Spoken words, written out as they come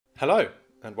Hello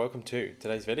and welcome to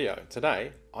today's video.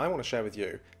 Today I want to share with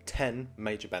you 10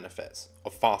 major benefits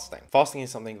of fasting. Fasting is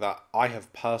something that I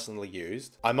have personally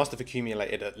used. I must have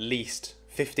accumulated at least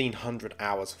 1,500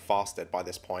 hours fasted by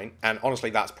this point, and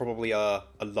honestly that's probably a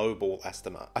lowball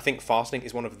estimate. I think fasting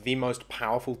is one of the most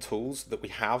powerful tools that we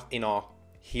have in our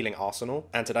healing arsenal,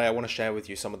 and today I want to share with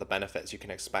you some of the benefits you can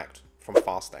expect from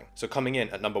fasting. So coming in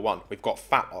at number 1, we've got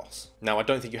fat loss. Now I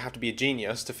don't think you have to be a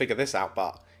genius to figure this out,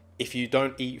 but if you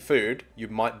don't eat food, you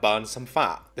might burn some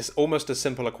fat. It's almost a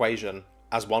simple equation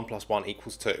as 1 + 1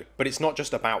 = 2. But it's not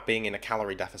just about being in a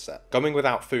calorie deficit. Going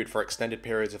without food for extended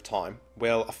periods of time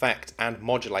will affect and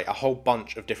modulate a whole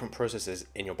bunch of different processes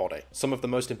in your body. Some of the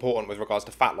most important with regards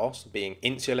to fat loss being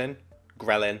insulin,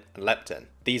 ghrelin, and leptin.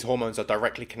 These hormones are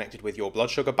directly connected with your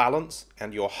blood sugar balance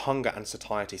and your hunger and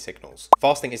satiety signals.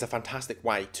 Fasting is a fantastic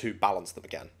way to balance them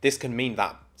again. This can mean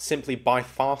that simply by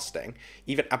fasting,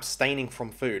 even abstaining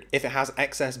from food, if it has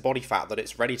excess body fat that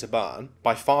it's ready to burn,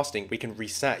 by fasting we can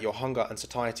reset your hunger and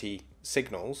satiety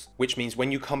signals, which means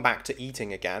when you come back to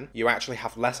eating again, you actually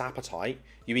have less appetite,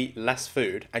 you eat less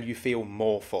food, and you feel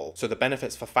more full. So the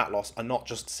benefits for fat loss are not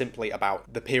just simply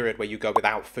about the period where you go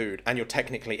without food and you're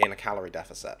technically in a calorie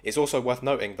deficit. It's also worth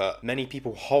noting that many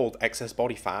people hold excess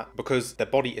body fat because their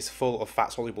body is full of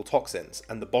fat-soluble toxins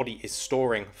and the body is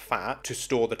storing fat to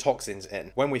store the toxins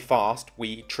in. When we fast,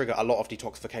 we trigger a lot of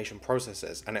detoxification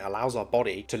processes and it allows our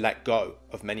body to let go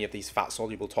of many of these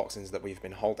fat-soluble toxins that we've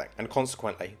been holding, and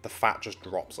consequently the fat just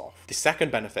drops off. The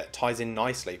second benefit ties in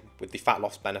nicely with the fat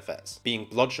loss benefits, being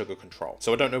blood sugar control.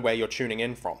 So I don't know where you're tuning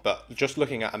in from, but just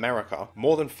looking at America,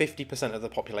 more than 50% of the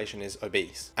population is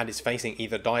obese and is facing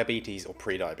either diabetes or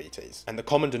pre-diabetes. And the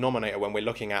common denominator when we're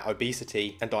looking at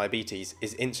obesity and diabetes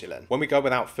is insulin. When we go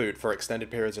without food for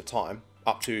extended periods of time,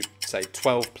 up to say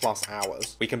 12+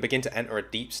 hours, we can begin to enter a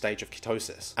deep stage of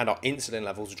ketosis and our insulin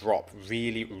levels drop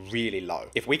really low.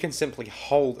 If we can simply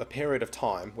hold a period of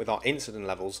time with our insulin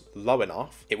levels low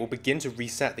enough, it will begin to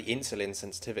reset the insulin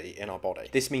sensitivity in our body.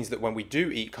 This means that when we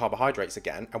do eat carbohydrates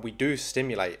again and we do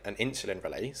stimulate an insulin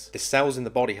release, the cells in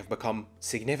the body have become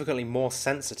significantly more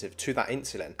sensitive to that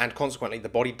insulin, and consequently the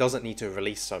body doesn't need to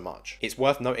release so much. It's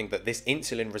worth noting that this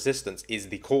insulin resistance is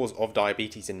the cause of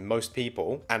diabetes in most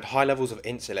people, and high levels of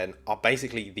insulin are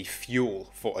basically the fuel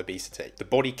for obesity. The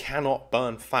body cannot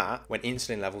burn fat when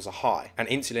insulin levels are high, and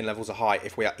insulin levels are high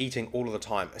if we are eating all of the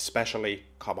time, especially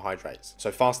carbohydrates. So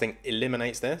fasting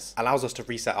eliminates this, allows us to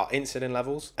reset our insulin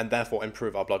levels, and therefore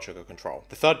improve our blood sugar control.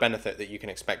 The third benefit that you can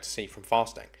expect to see from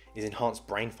fasting is enhanced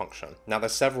brain function. Now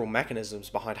there's several mechanisms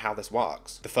behind how this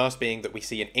works. The first being that we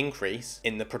see an increase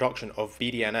in the production of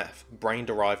BDNF,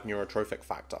 brain-derived neurotrophic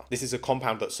factor. This is a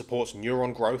compound that supports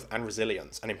neuron growth and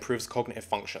resilience and improves cognitive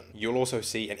function. You'll also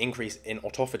see an increase in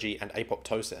autophagy and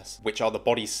apoptosis, which are the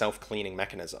body's self-cleaning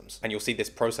mechanisms. And you'll see this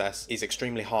process is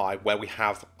extremely high where we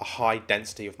have a high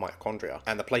density of mitochondria.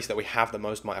 And the place that we have the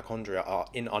most mitochondria are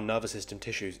in our nervous system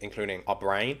tissues, including our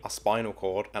brain, our spinal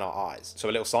cord, and our eyes. So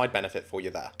a little side benefit for you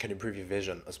there. Can improve your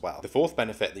vision as well. The fourth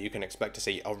benefit that you can expect to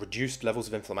see are reduced levels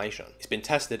of inflammation. It's been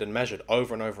tested and measured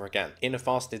over and over again. In a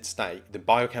fasted state, the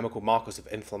biochemical markers of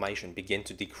inflammation begin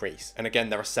to decrease. And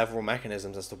again, there are several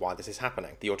mechanisms as to why this is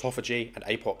happening. The autophagy and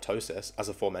apoptosis, as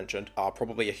aforementioned, are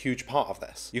probably a huge part of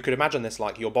this. You could imagine this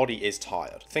like your body is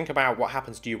tired. Think about what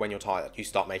happens to you when you're tired. You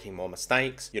start making more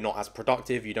mistakes, you're not as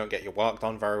productive, you don't get your work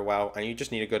done very well, and you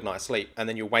just need a good night's sleep. And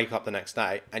then you'll wake up the next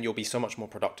day and you'll be so much more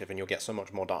productive and you'll get so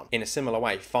much more done. In a similar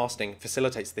way, fasting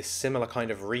facilitates this similar kind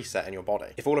of reset in your body.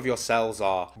 If all of your cells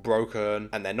are broken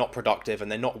and they're not productive and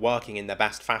they're not working in their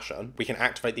best fashion, we can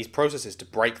activate these processes to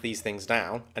break these things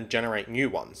down and generate new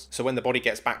ones. So when the body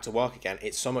gets back to work again,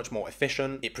 it's so much more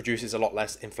efficient, it produces a lot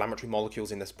less inflammatory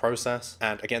molecules in this process,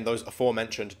 and again, those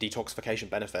aforementioned detoxification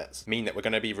benefits mean that we're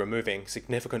going to be removing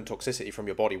significant toxicity from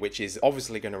your body, which is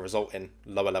obviously going to result in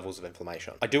lower levels of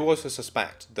inflammation. I do also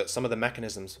suspect that some of the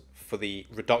mechanisms for the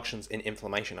reductions in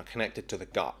inflammation are connected to the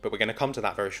gut, but we're going to come to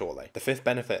that very shortly. The fifth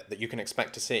benefit that you can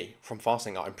expect to see from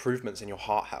fasting are improvements in your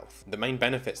heart health. The main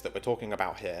benefits that we're talking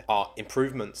about here are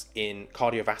improvements in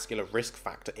cardiovascular risk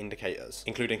factor indicators,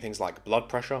 including things like blood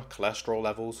pressure, cholesterol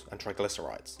levels, and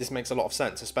triglycerides. This makes a lot of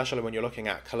sense, especially when you're looking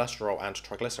at cholesterol and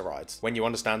triglycerides, when you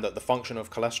understand that the function of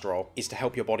cholesterol is to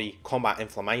help your body combat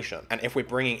inflammation. And if we're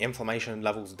bringing inflammation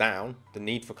levels down, the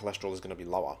need for cholesterol is going to be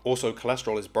lower. Also,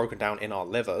 cholesterol is broken down in our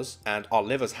livers, and our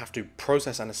livers have to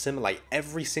process and assimilate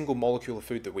every single molecule of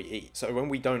food that we eat. So when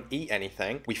we don't eat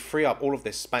anything, we free up all of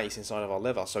this space inside of our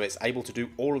liver, so it's able to do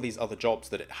all of these other jobs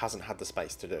that it hasn't had the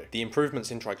space to do. The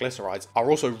improvements in triglycerides are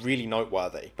also really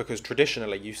noteworthy because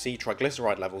traditionally you see triglycerides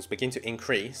triglyceride levels begin to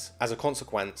increase as a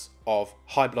consequence of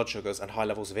high blood sugars and high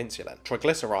levels of insulin.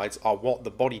 Triglycerides are what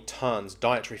the body turns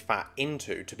dietary fat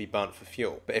into to be burnt for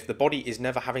fuel. But if the body is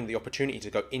never having the opportunity to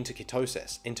go into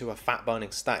ketosis, into a fat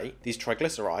burning state, these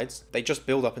triglycerides, they just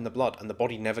build up in the blood and the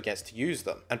body never gets to use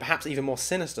them. And perhaps even more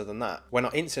sinister than that, when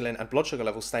our insulin and blood sugar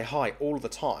levels stay high all the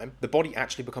time, the body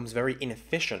actually becomes very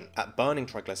inefficient at burning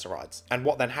triglycerides. And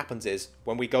what then happens is,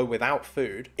 when we go without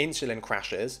food, insulin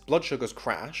crashes, blood sugars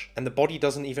crash, and the body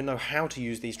doesn't even know how to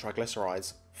use these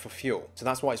triglycerides for fuel. So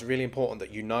that's why it's really important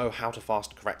that you know how to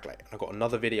fast correctly. And I've got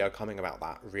another video coming about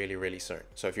that really soon.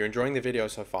 So if you're enjoying the video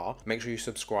so far, make sure you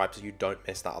subscribe so you don't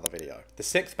miss that other video. The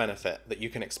sixth benefit that you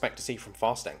can expect to see from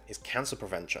fasting is cancer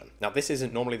prevention. Now, this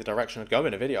isn't normally the direction I'd go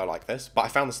in a video like this, but I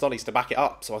found the studies to back it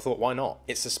up, so I thought, why not?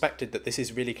 It's suspected that this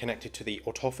is really connected to the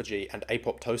autophagy and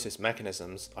apoptosis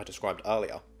mechanisms I described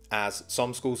earlier, as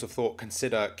some schools of thought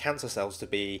consider cancer cells to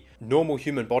be normal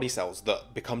human body cells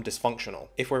that become dysfunctional.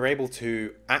 If we're able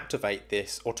to activate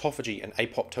this autophagy and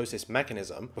apoptosis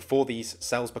mechanism before these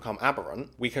cells become aberrant,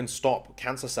 we can stop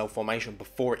cancer cell formation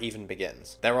before it even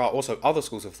begins. There are also other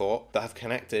schools of thought that have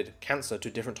connected cancer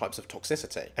to different types of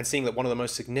toxicity, and seeing that one of the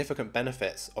most significant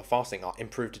benefits of fasting are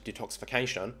improved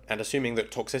detoxification, and assuming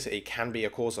that toxicity can be a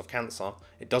cause of cancer,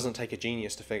 it doesn't take a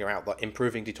genius to figure out that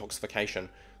improving detoxification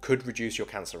could reduce your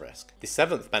cancer risk. The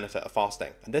seventh benefit of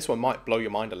fasting, and this one might blow your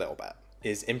mind a little bit,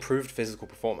 is improved physical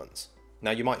performance.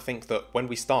 Now, you might think that when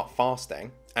we start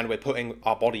fasting and we're putting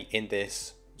our body in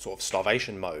this sort of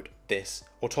starvation mode, this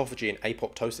autophagy and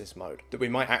apoptosis mode, that we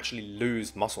might actually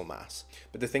lose muscle mass.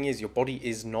 But the thing is, your body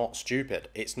is not stupid.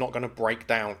 It's not going to break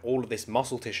down all of this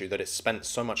muscle tissue that it's spent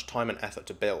so much time and effort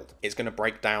to build. It's going to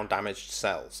break down damaged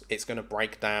cells. It's going to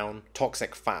break down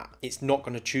toxic fat. It's not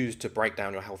going to choose to break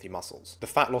down your healthy muscles. The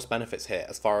fat loss benefits here,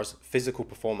 as far as physical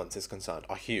performance is concerned,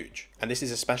 are huge. And this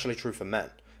is especially true for men,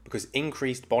 because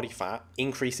increased body fat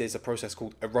increases a process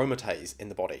called aromatase in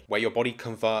the body, where your body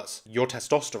converts your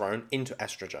testosterone into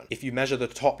estrogen. If you measure the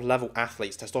top level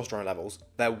athletes' testosterone levels,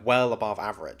 they're well above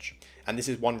average. And this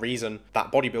is one reason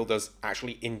that bodybuilders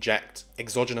actually inject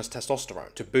exogenous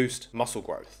testosterone to boost muscle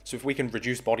growth. So if we can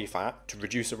reduce body fat to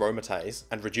reduce aromatase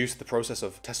and reduce the process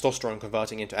of testosterone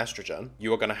converting into estrogen,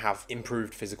 you are going to have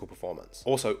improved physical performance.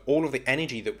 Also, all of the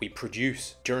energy that we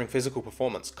produce during physical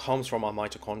performance comes from our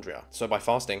mitochondria. So by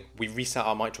fasting, we reset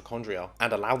our mitochondria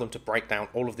and allow them to break down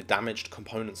all of the damaged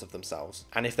components of themselves.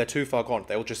 And if they're too far gone,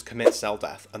 they'll just commit cell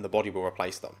death and the body will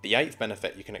replace them. The eighth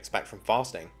benefit you can expect from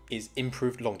fasting is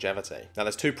improved longevity. Now,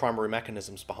 there's two primary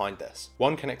mechanisms behind this,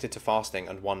 one connected to fasting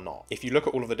and one not. If you look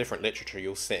at all of the different literature,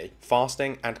 you'll see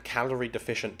fasting and calorie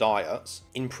deficient diets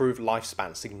improve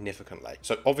lifespan significantly.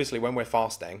 So obviously, when we're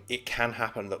fasting, it can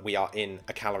happen that we are in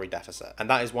a calorie deficit, and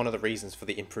that is one of the reasons for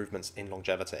the improvements in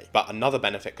longevity. But another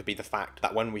benefit could be the fact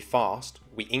that when we fast,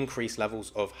 we increase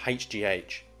levels of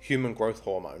HGH, human growth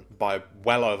hormone, by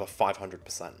well over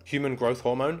 500%. Human growth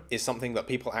hormone is something that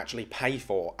people actually pay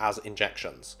for as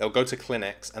injections. They'll go to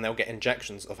clinics and they'll get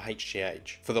injections of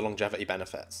HGH for the longevity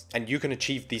benefits. And you can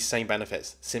achieve these same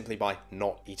benefits simply by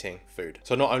not eating food.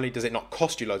 So not only does it not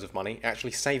cost you loads of money, it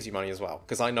actually saves you money as well,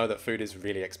 because I know that food is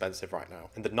really expensive right now.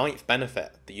 And the ninth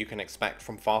benefit that you can expect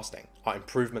from fasting are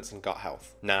improvements in gut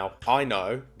health. Now, I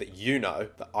know that you know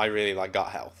that I really like gut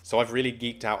health. So I've really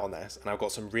geeked out on this, and I've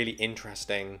got some really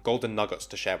interesting golden nuggets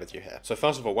to share with you here. So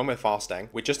first of all, when we're fasting,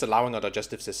 we're just allowing our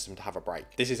digestive system to have a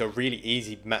break. This is a really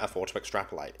easy metaphor to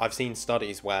extrapolate. I've seen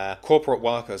studies where corporate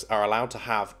workers are allowed to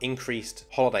have increased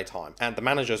holiday time, and the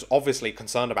managers obviously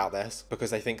concerned about this because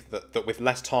they think that with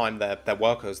less time, their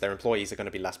workers, their employees are going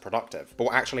to be less productive. But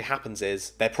what actually happens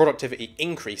is their productivity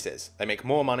increases. They make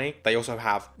more money. They also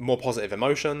have more positive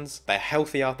emotions. They're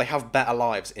healthier. They have better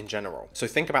lives in general. So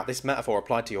think about this metaphor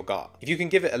applied to your gut. If you can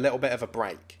give it a little bit of a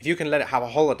break, if you can let it have a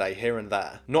holiday here and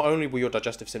there, not only will your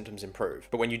digestive symptoms improve,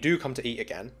 but when you do come to eat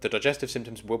again, the digestive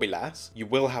symptoms will be less, you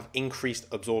will have increased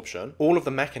absorption. All of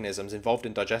the mechanisms involved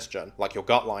in digestion, like your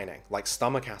gut lining, like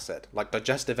stomach acid, like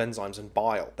digestive enzymes and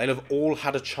bile, they'll have all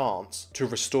had a chance to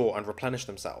restore and replenish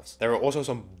themselves. There are also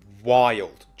some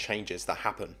wild changes that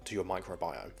happen to your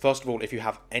microbiome. First of all, if you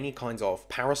have any kinds of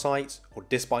parasites or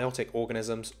dysbiotic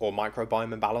organisms or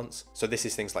microbiome imbalance, so this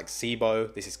is things like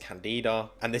SIBO, this is Candida,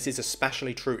 and this is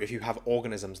especially true if you have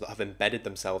organisms that have embedded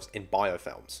themselves in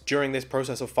biofilms. During this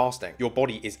process of fasting, your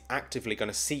body is actively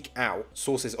going to seek out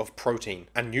sources of protein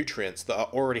and nutrients that are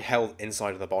already held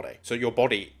inside of the body. So your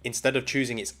body, instead of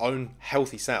choosing its own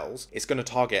healthy cells, it's going to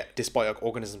target dysbiotic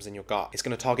organisms in your gut. It's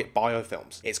going to target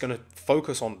biofilms. It's going to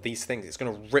focus on these things. It's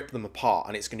going to rip them apart,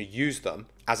 and it's going to use them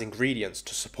as ingredients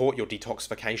to support your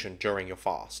detoxification during your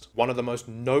fast. One of the most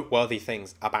noteworthy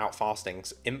things about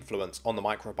fasting's influence on the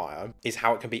microbiome is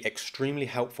how it can be extremely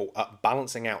helpful at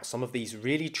balancing out some of these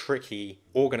really tricky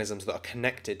organisms that are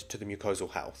connected to the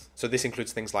mucosal health. So this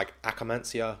includes things like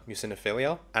Akkermansia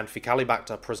mucinophilia and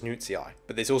Faecalibacter prausnitzii,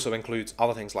 but this also includes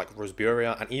other things like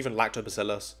Rosburgia and even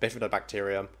Lactobacillus,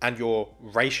 Bifidobacterium, and your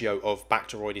ratio of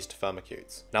Bacteroides to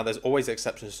Firmicutes. Now there's always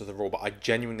exceptions to the rule, but I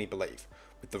genuinely believe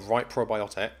with the right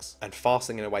probiotics and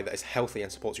fasting in a way that is healthy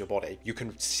and supports your body, you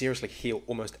can seriously heal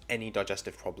almost any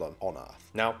digestive problem on earth.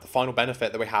 Now, the final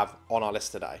benefit that we have on our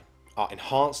list today are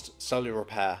enhanced cellular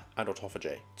repair and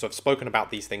autophagy. So I've spoken about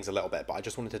these things a little bit, but I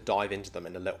just wanted to dive into them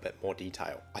in a little bit more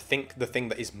detail. I think the thing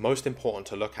that is most important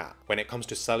to look at when it comes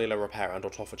to cellular repair and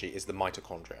autophagy is the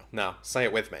mitochondria. Now, say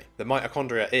it with me. The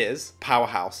mitochondria is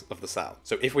powerhouse of the cell.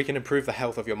 So if we can improve the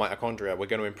health of your mitochondria, we're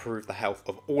going to improve the health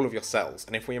of all of your cells.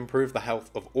 And if we improve the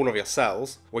health of all of your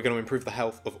cells, we're going to improve the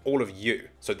health of all of you.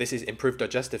 So this is improved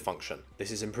digestive function.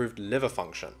 This is improved liver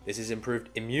function. This is improved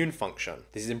immune function.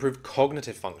 This is improved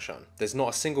cognitive function. There's not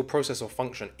a single process or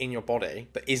function in your body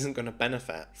that isn't going to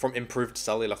benefit from improved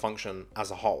cellular function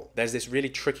as a whole. There's this really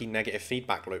tricky negative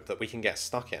feedback loop that we can get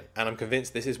stuck in. And I'm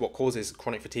convinced this is what causes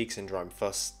chronic fatigue syndrome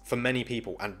for many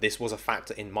people. And this was a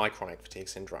factor in my chronic fatigue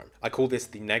syndrome. I call this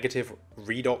the negative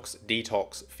redox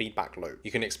detox feedback loop.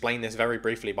 You can explain this very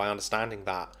briefly by understanding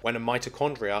that when a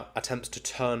mitochondria attempts to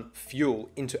turn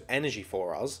fuel into energy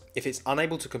for us, if it's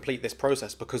unable to complete this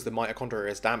process because the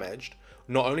mitochondria is damaged,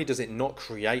 not only does it not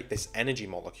create this energy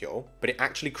molecule, but it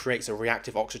actually creates a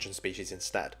reactive oxygen species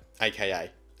instead,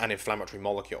 aka an inflammatory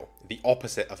molecule, the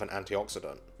opposite of an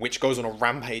antioxidant, which goes on a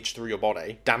rampage through your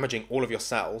body, damaging all of your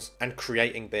cells and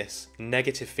creating this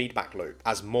negative feedback loop.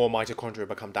 As more mitochondria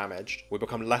become damaged, we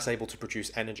become less able to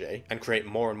produce energy and create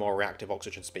more and more reactive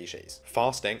oxygen species.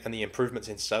 Fasting and the improvements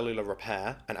in cellular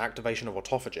repair and activation of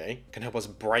autophagy can help us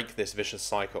break this vicious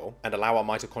cycle and allow our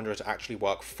mitochondria to actually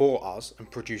work for us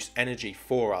and produce energy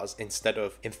for us instead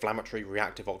of inflammatory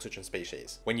reactive oxygen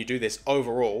species. When you do this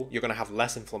overall, you're going to have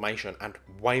less inflammation and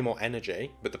way more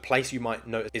energy, but the place you might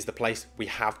notice is the place we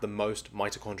have the most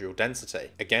mitochondrial density,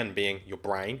 again being your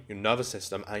brain, your nervous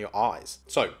system, and your eyes.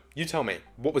 So you tell me,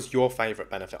 what was your favorite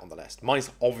benefit on the list?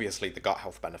 Mine's obviously the gut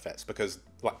health benefits, because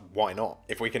like, why not?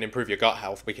 If we can improve your gut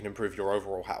health, we can improve your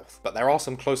overall health. But there are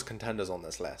some close contenders on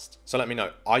this list. So let me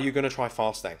know, are you going to try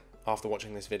fasting after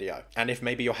watching this video? And if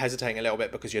maybe you're hesitating a little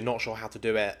bit because you're not sure how to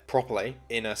do it properly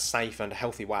in a safe and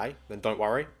healthy way, then don't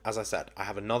worry. As I said, I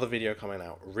have another video coming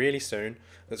out really soon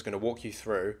that's going to walk you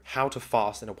through how to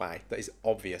fast in a way that is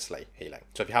obviously healing.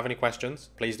 So if you have any questions,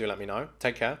 please do let me know.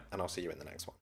 Take care, and I'll see you in the next one.